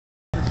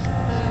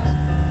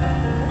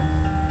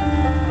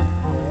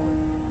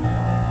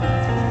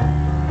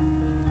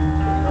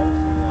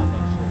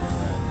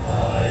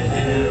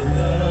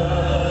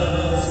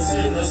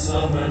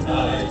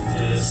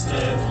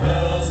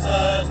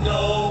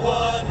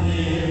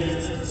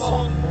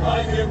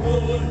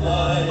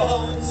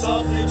moonlight,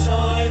 softly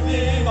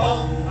chiming,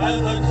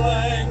 and the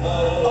clang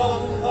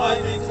of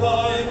ivy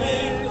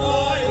climbing.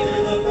 I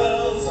hear the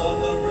bells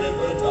on the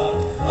river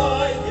dock.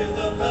 I hear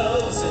the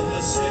bells in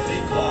the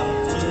city clock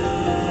too.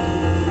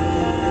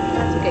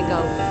 That's a good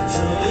go.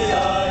 Truly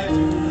I do.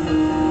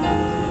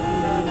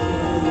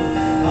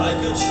 I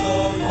could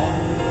show you.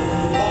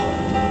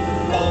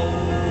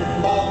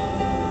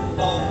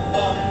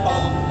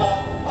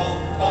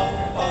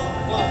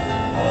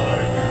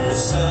 Are you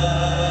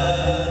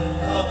sad?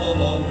 Come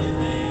along with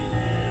me.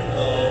 Hear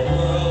the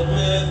world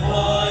with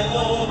my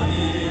own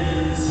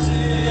ears.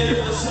 Hear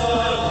the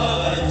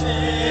starlight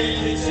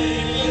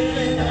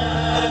tinkling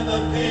and the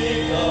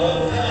beat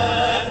of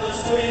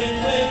candles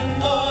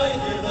twinkling. I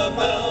hear the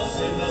bells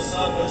in the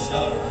summer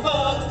shower,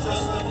 not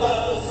just the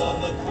bells on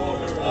the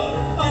corner hour.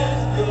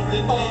 If you're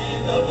in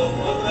need of a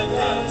wood that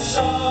can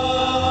shine,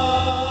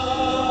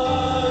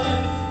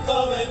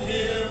 come and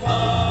hear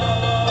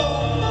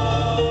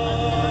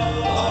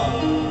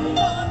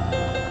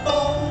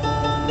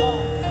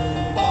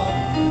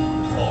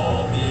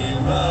call me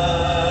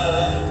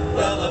mad.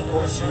 Well, of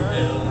course you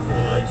will.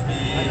 Put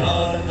me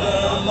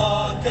under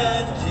lock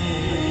and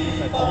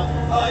key.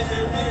 I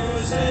hear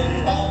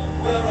music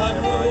where I'm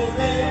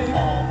moving,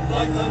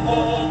 like the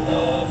morn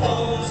of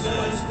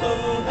roses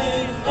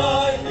blooming.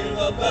 I hear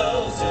the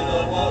bells in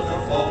a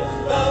waterfall.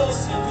 Bells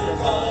seem to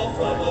call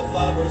from a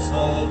flower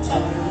stall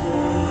too.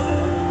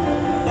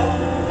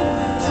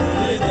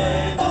 Truly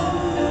they do.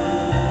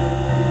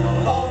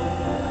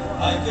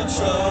 I can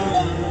show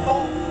you.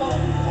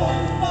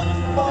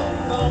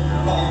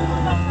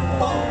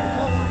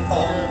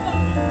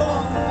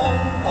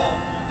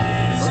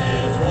 Is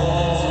it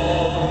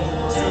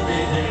wrong to be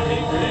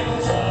hearing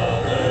things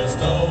others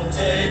don't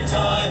take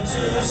time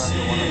to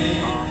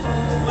see?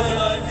 When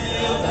I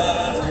feel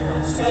that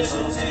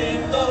special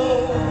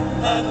tingle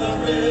and the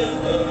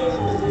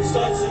river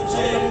starts to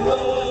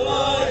jingle,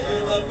 I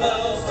hear the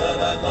bells that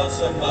I love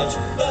so much.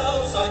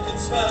 Bells I can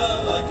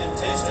smell, I can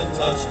taste and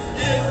touch.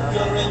 If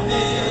you're in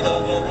need